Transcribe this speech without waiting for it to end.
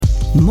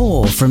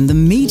More from the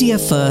Media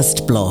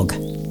First blog.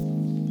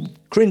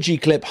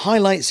 Cringey clip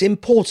highlights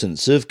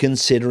importance of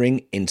considering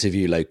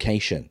interview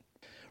location.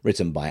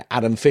 Written by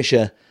Adam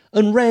Fisher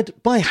and read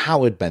by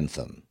Howard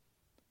Bentham.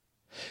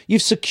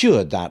 You've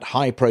secured that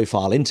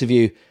high-profile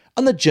interview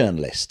and the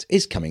journalist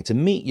is coming to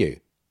meet you.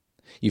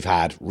 You've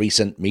had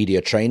recent media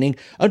training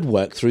and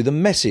worked through the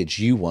message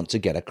you want to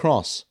get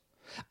across.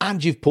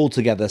 And you've pulled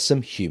together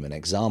some human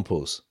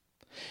examples.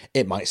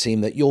 It might seem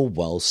that you're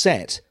well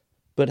set,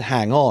 but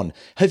hang on,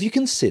 have you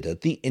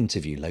considered the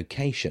interview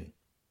location?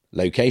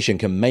 Location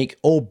can make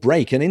or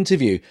break an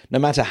interview, no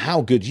matter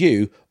how good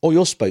you or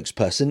your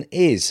spokesperson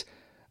is,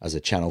 as a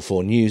Channel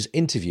 4 News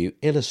interview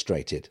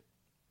illustrated.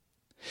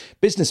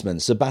 Businessman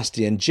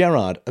Sebastian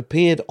Gerard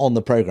appeared on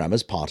the programme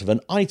as part of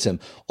an item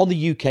on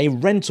the UK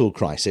rental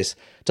crisis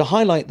to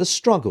highlight the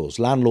struggles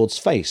landlords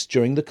face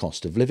during the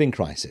cost of living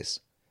crisis.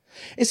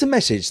 It's a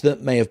message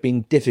that may have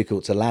been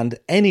difficult to land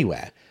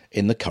anywhere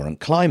in the current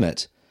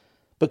climate.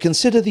 But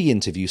consider the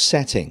interview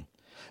setting.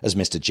 As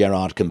Mr.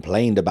 Gerard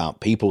complained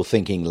about people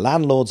thinking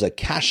landlords are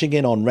cashing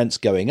in on rents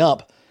going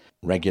up,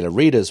 regular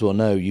readers will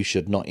know you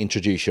should not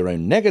introduce your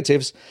own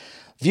negatives.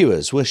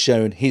 Viewers were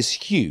shown his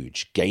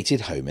huge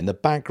gated home in the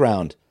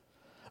background,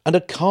 and a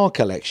car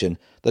collection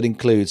that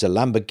includes a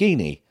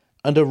Lamborghini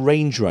and a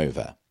Range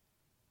Rover.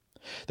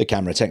 The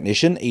camera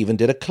technician even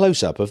did a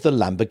close-up of the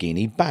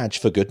Lamborghini badge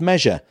for good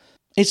measure.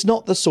 It's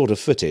not the sort of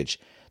footage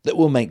that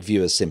will make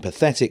viewers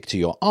sympathetic to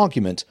your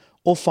argument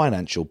or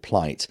financial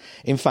plight.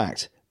 In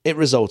fact, it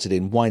resulted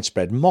in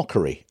widespread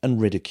mockery and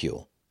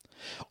ridicule.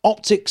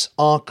 Optics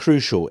are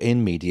crucial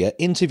in media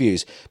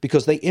interviews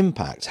because they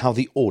impact how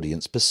the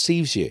audience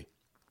perceives you.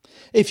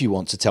 If you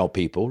want to tell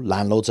people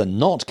landlords are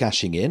not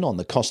cashing in on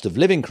the cost of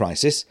living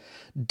crisis,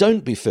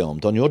 don't be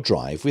filmed on your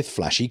drive with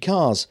flashy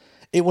cars.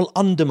 It will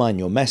undermine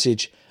your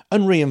message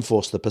and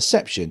reinforce the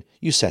perception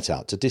you set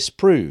out to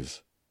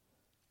disprove.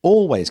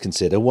 Always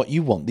consider what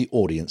you want the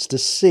audience to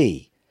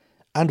see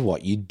and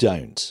what you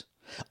don't.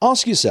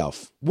 Ask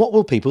yourself, what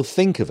will people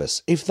think of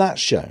us if that's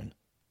shown?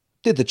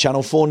 Did the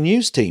Channel 4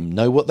 News team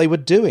know what they were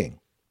doing?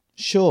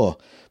 Sure,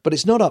 but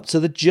it's not up to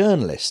the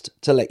journalist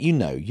to let you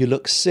know you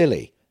look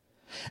silly.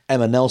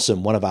 Emma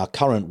Nelson, one of our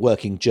current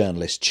working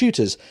journalist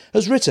tutors,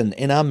 has written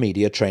in our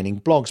media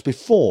training blogs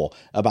before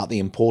about the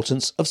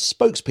importance of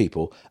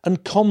spokespeople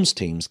and comms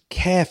teams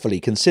carefully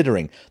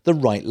considering the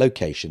right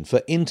location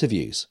for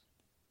interviews.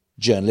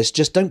 Journalists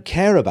just don't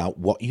care about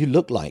what you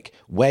look like,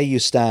 where you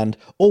stand,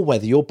 or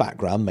whether your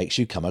background makes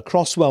you come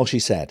across well, she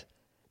said.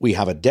 We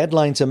have a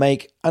deadline to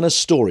make and a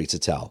story to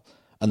tell,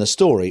 and the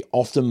story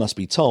often must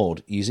be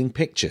told using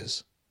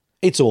pictures.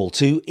 It's all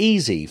too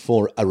easy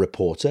for a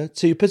reporter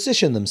to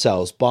position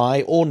themselves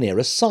by or near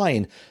a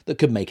sign that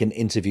could make an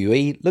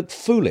interviewee look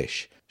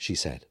foolish, she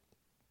said.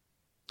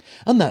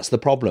 And that's the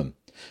problem.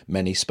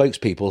 Many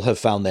spokespeople have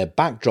found their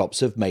backdrops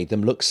have made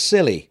them look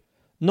silly,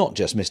 not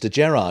just Mr.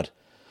 Gerard.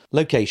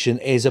 Location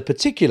is a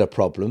particular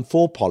problem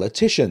for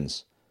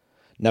politicians.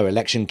 No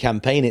election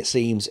campaign, it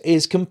seems,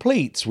 is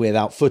complete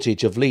without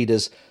footage of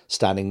leaders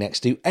standing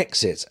next to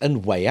exit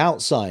and way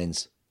out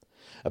signs.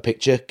 A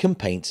picture can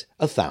paint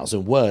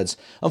 1,000 words,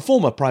 and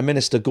former Prime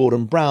Minister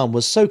Gordon Brown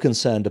was so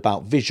concerned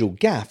about visual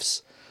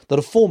gaffes that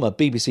a former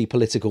BBC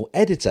political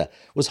editor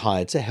was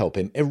hired to help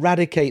him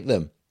eradicate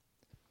them.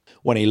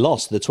 When he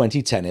lost the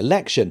 2010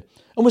 election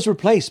and was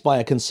replaced by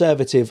a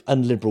Conservative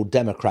and Liberal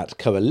Democrat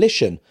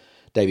coalition,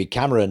 David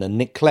Cameron and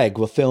Nick Clegg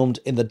were filmed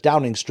in the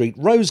Downing Street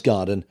Rose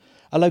Garden,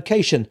 a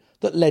location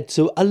that led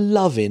to a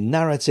love-in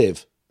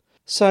narrative.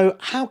 So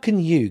how can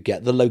you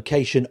get the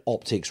location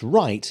optics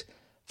right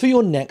for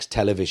your next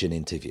television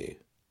interview?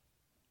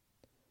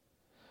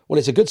 Well,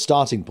 it's a good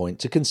starting point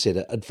to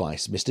consider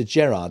advice Mr.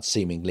 Gerard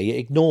seemingly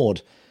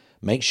ignored.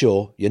 Make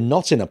sure you're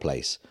not in a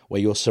place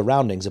where your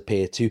surroundings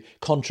appear to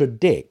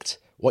contradict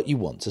what you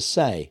want to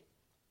say.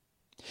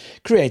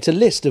 Create a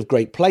list of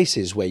great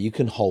places where you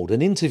can hold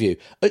an interview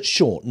at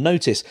short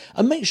notice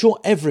and make sure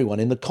everyone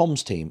in the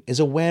comms team is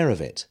aware of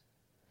it.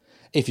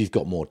 If you've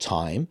got more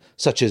time,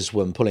 such as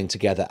when pulling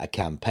together a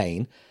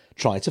campaign,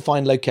 try to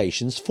find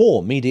locations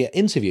for media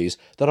interviews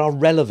that are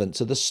relevant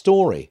to the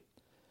story.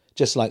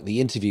 Just like the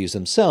interviews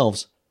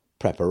themselves,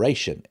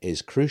 preparation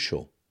is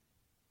crucial.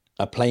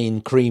 A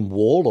plain cream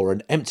wall or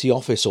an empty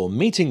office or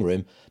meeting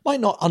room might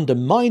not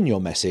undermine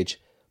your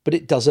message, but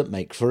it doesn't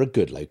make for a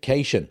good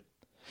location.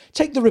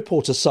 Take the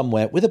reporter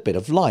somewhere with a bit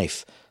of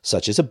life,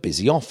 such as a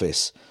busy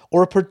office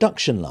or a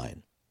production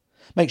line.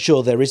 Make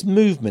sure there is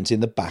movement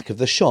in the back of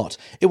the shot.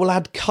 It will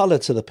add colour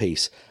to the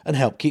piece and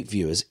help keep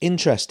viewers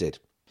interested.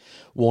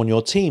 Warn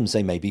your teams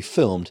they may be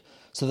filmed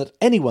so that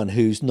anyone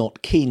who's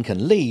not keen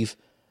can leave,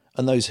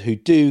 and those who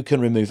do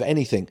can remove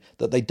anything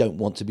that they don't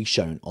want to be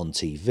shown on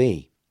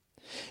TV.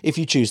 If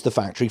you choose the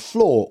factory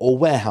floor or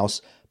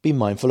warehouse, be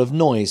mindful of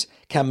noise.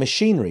 Can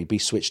machinery be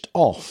switched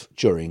off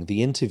during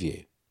the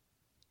interview?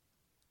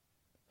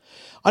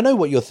 I know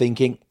what you're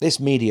thinking. This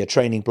media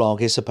training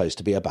blog is supposed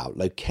to be about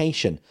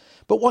location,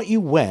 but what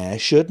you wear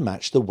should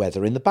match the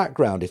weather in the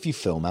background if you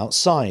film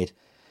outside.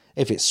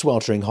 If it's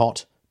sweltering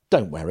hot,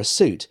 don't wear a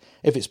suit.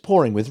 If it's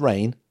pouring with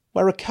rain,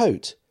 Wear a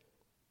coat.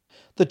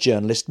 The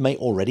journalist may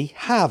already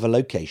have a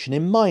location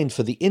in mind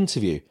for the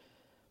interview,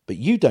 but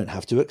you don't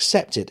have to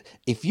accept it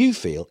if you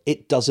feel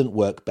it doesn't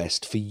work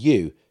best for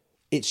you.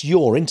 It's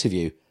your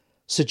interview.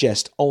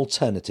 Suggest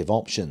alternative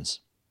options.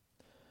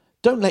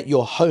 Don't let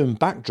your home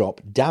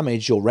backdrop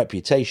damage your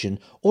reputation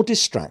or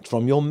distract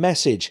from your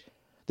message.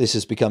 This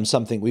has become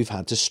something we've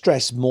had to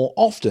stress more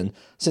often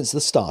since the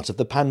start of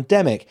the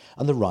pandemic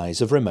and the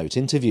rise of remote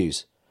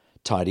interviews.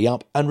 Tidy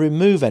up and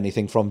remove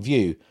anything from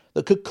view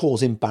that could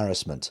cause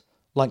embarrassment,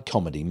 like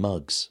comedy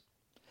mugs.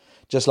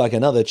 Just like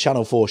another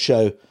Channel 4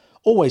 show,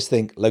 always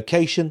think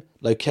location,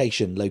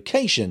 location,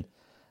 location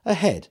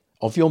ahead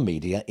of your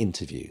media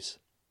interviews.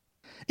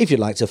 If you'd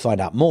like to find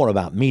out more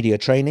about media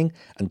training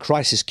and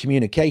crisis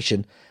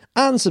communication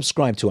and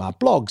subscribe to our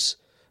blogs,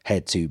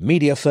 head to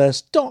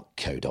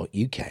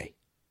mediafirst.co.uk.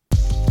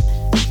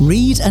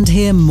 Read and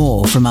hear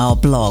more from our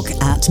blog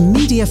at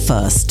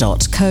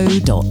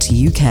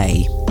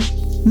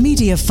mediafirst.co.uk.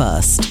 Media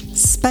First,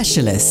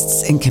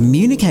 specialists in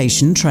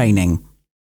communication training.